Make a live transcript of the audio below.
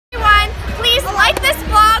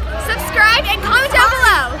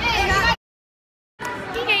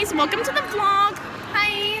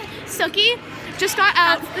Silky just got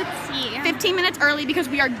out 15 minutes early because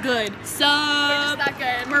we are good. So we're just that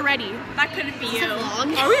good. We're ready. That couldn't be you.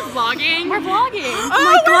 Are we vlogging? We're vlogging. Oh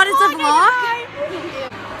my god, it's a vlog?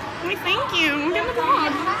 Wait, thank you. We're doing the vlog.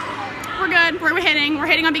 We're good. We're hitting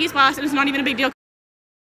on Biggie's Blast. It's not even a big deal.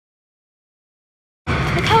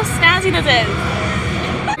 Look how snazzy this is.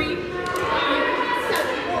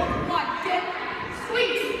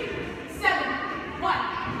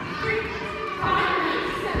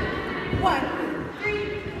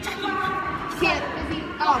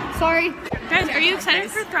 Sorry. Guys, are you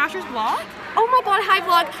excited for Thrasher's vlog? Oh my god, hi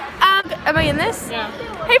vlog. Am I in this? Yeah.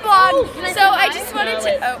 Hey vlog. So I just wanted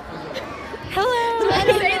to. Oh. Hello. I want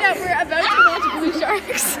to say that we're about to watch Blue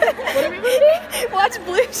Sharks. What are we doing? Watch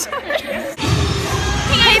Blue Sharks.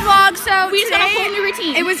 Hey vlog. So we just got a whole new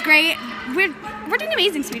routine. It was great. We're doing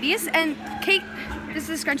amazing, sweeties. And Kate, this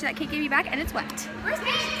is a scrunchie that Kate gave me back, and it's wet. Where's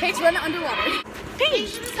Paige? Kate's running underwater.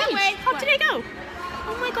 Paige, how'd today go?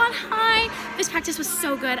 Oh my god, hi. This practice was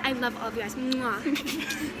so good. I love all of you guys. Mwah.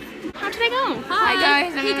 How'd today go? Hi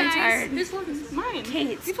guys, I'm Hey really guys. tired. This vlog is mine.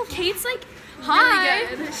 Kate's like, hi.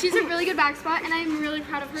 Really good. She's a really good back spot, and I'm really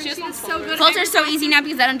proud of her. She's so good. Floats are so easy now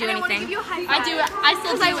because I don't do I want to anything. give you a high five. I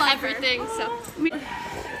still do everything. So.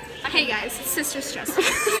 Hey guys, it's Sister Stress.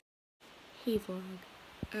 Hey vlog,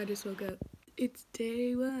 I just woke up. It's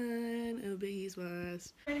day 1 of Biggie's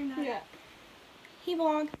Blast. Yeah. Hey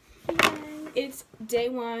vlog. It's day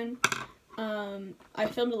 1. I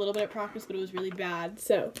filmed a little bit at practice, but it was really bad.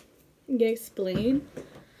 So, I'm gonna explain.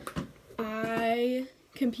 I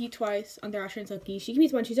compete twice on Thrasher and Silky. She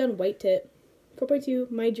competes once. She's on white tip.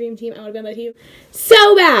 4.2, my dream team. I want to be on that team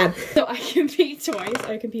so bad. So I compete twice.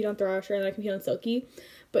 I compete on Thrasher and I compete on Silky.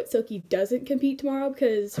 But Silky doesn't compete tomorrow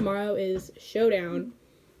because tomorrow is Showdown.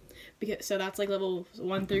 So that's like level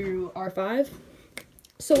 1 through R5.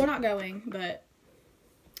 So we're not going, but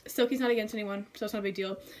Silky's not against anyone, so it's not a big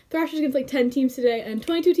deal. Thrasher's against like 10 teams today and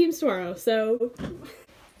 22 teams tomorrow, so.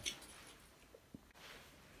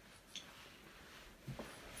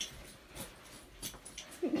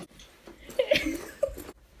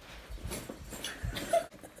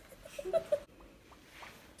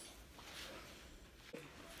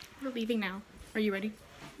 We're leaving now. Are you ready?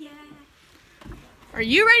 Yeah. Are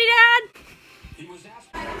you ready, Dad?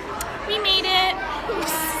 We made it.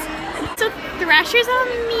 So Thrasher's all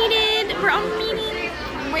meted. We're all meeting.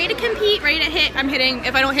 Ready to compete, ready to hit. I'm hitting.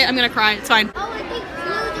 If I don't hit, I'm gonna cry. It's fine. Oh, I think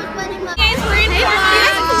Blue just went in my. Guys, we're in vlog.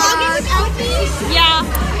 Yeah.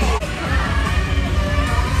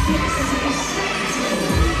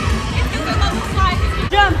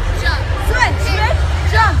 Jump. Jump. Switch.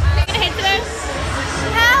 Jump. Are you gonna hit today?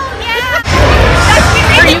 Hell yeah!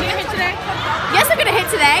 Are you gonna hit today? Yes, I'm gonna hit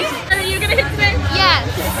today. Are you gonna hit today? Yes.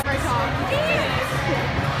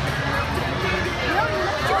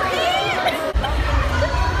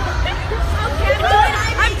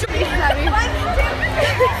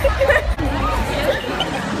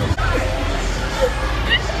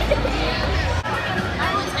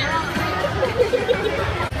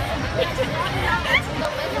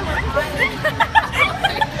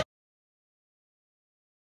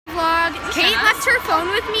 Vlog. Kate left her phone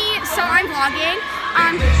with me, so I'm vlogging.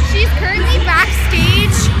 She's currently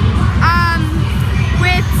backstage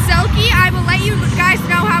with Silky. I will let you guys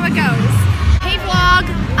know how it goes. Hey vlog.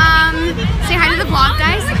 Say hi to the vlog,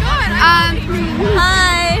 guys.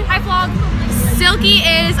 Hi. Hi vlog. Silky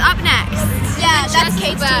is up next. Yeah, that's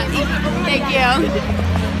Kate's team. Thank you.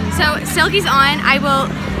 So Silky's on. I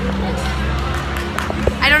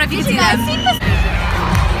don't know if you can see that.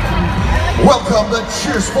 Welcome to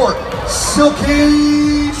Cheer Sport,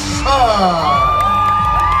 Silky Shine.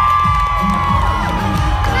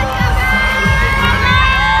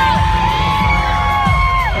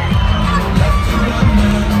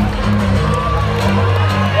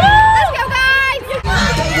 Let's go, guys!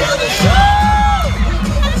 Let's go.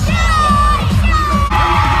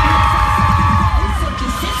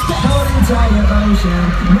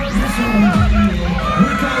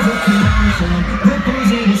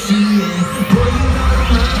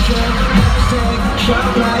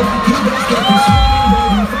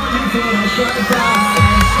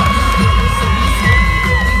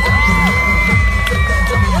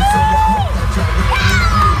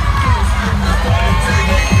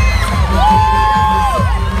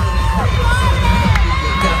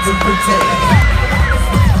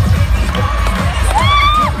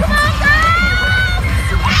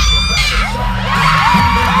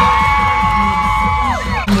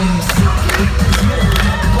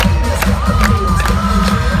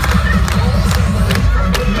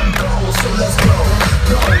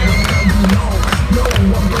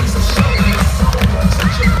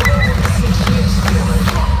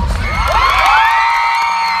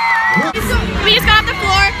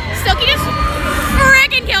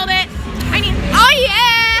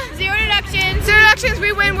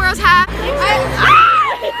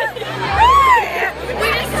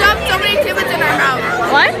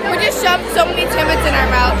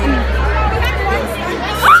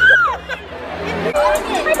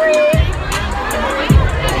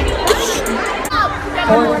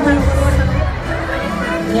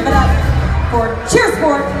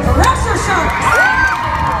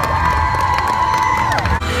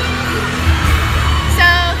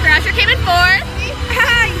 4th.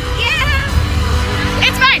 Yeah!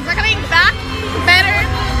 It's fine. We're coming back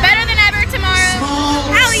better than ever tomorrow.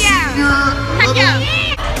 Hell yeah! Heck yeah!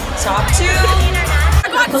 Top 2. Do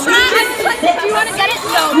you want to get it?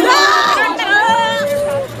 No.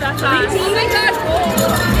 That's us. Oh my gosh.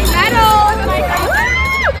 Metal.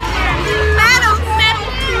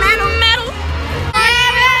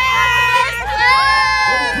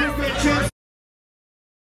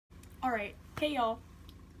 Alright, hey y'all.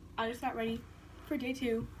 I just got ready for day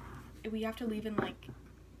 2. We have to leave in like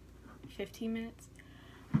 15 minutes.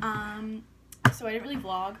 So I didn't really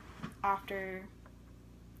vlog after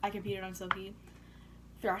I competed on Silky.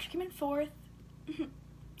 Thrasher came in 4th.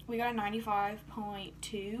 We got a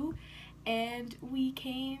 95.2 and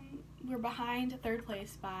we're behind 3rd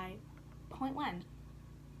place by 0.1.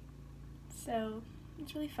 So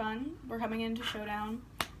it's really fun. We're coming into Showdown.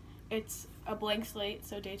 It's a blank slate,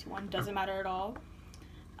 so day 1 doesn't matter at all.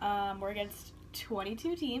 We're against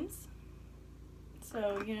 22 teams.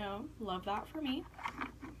 So, you know, love that for me.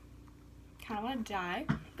 Kind of want to die,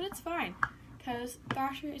 but it's fine. Because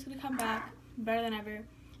Thrasher is going to come back better than ever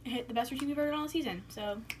and hit the best routine we've ever done all season.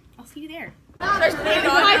 So, I'll see you there. Hi,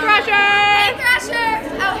 Thrasher! Hey, Thrasher!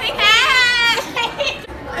 Oh, hey,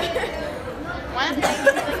 What?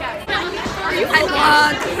 Hi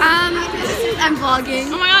vlog. I'm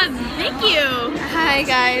vlogging. Oh my god, thank you! Hi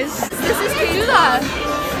guys. This is Kayla.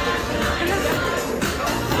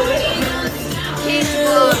 Kate's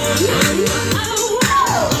vlog.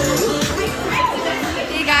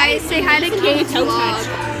 Hey guys, say hi to Kate's vlog.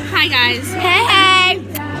 Hi guys. Hey!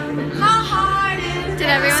 Did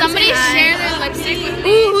everyone Somebody say hi? share their lipstick with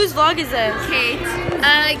me. Ooh, whose vlog is this? Kate.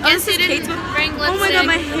 Guess who didn't bring lipstick? Oh my god,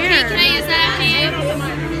 my hair. Kate, can I use that, Kate?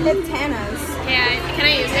 It's Tana's. Yeah, can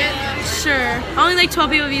I use it? Sure. Only like 12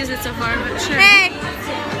 people have used it so far, but sure. Hey!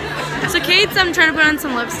 So Kate's, I'm trying to put on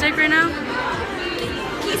some lipstick right now.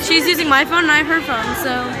 She's using my phone and I have her phone,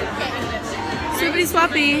 so. Swippity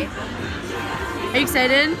swappy. Are you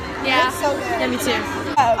excited? Yeah. Yeah, me too.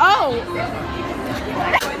 Oh!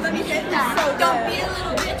 Don't be a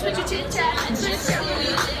little bitch with your chit chat.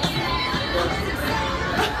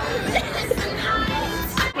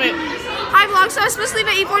 Wait. Hi vlog, so I was supposed to leave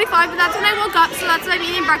at 8:45, but that's when I woke up, so that's why I'm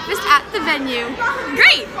eating breakfast at the venue.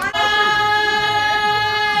 Great!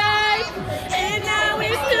 And now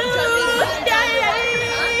we're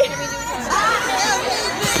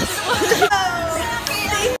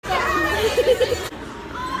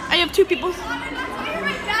I have 2 people. You're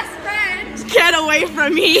my best friend. Get away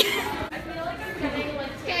from me.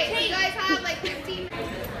 Okay, you guys have like 15 minutes.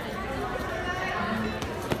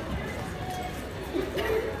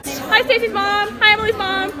 Hi, Stacey's mom. Hi, Emily's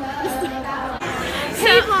mom.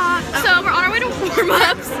 So we're on our way to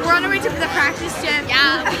warm-ups. We're on our way to the practice gym.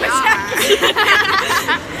 Yeah, we are.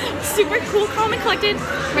 Super cool, calm, and collected.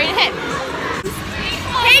 Ready to hit.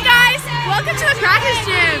 Hey guys, welcome to the practice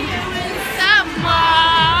gym.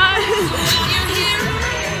 Someone.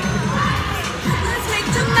 Let's make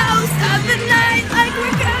the most of the night like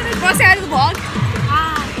we're gonna. Want to say hi to the vlog?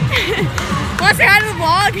 Hi. Want to say hi to the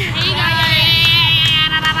vlog? Hey guys.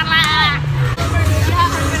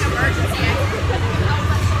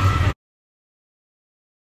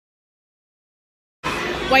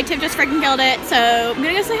 White Tip just freaking killed it, so I'm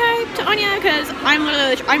gonna go say hi to Anya because I'm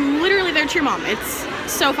literally their cheer mom. It's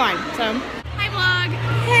so fun. So hi vlog.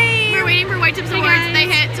 Hey. We're waiting for White Tip's awards. They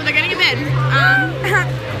hit, so they're getting a bid.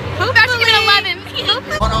 Hope actually give it 11.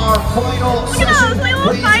 On our final session,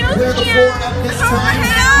 please clear the floor at this time.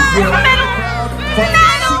 If you're in the crowd, find a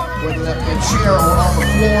seat, whether that be a chair or on the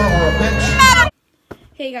floor or a bench.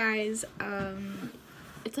 Hey guys,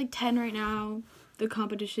 it's like 10 right now. The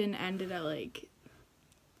competition ended at like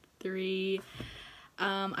 3.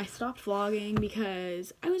 I stopped vlogging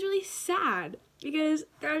because I was really sad because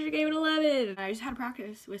Thrasher gave it 11. I just had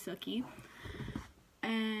practice with Silky,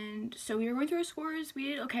 and so we were going through our scores. We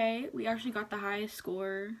did okay. We actually got the highest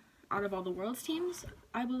score out of all the world's teams,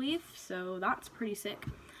 I believe, so that's pretty sick.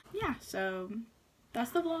 Yeah, so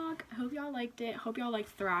that's the vlog. I hope y'all liked it. Hope y'all liked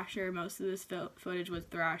Thrasher. Most of this footage was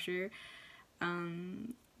Thrasher.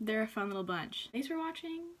 They're a fun little bunch. Thanks for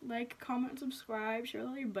watching. Like, comment, subscribe, share with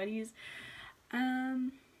all your buddies.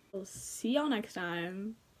 We'll see y'all next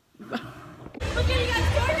time. Bye.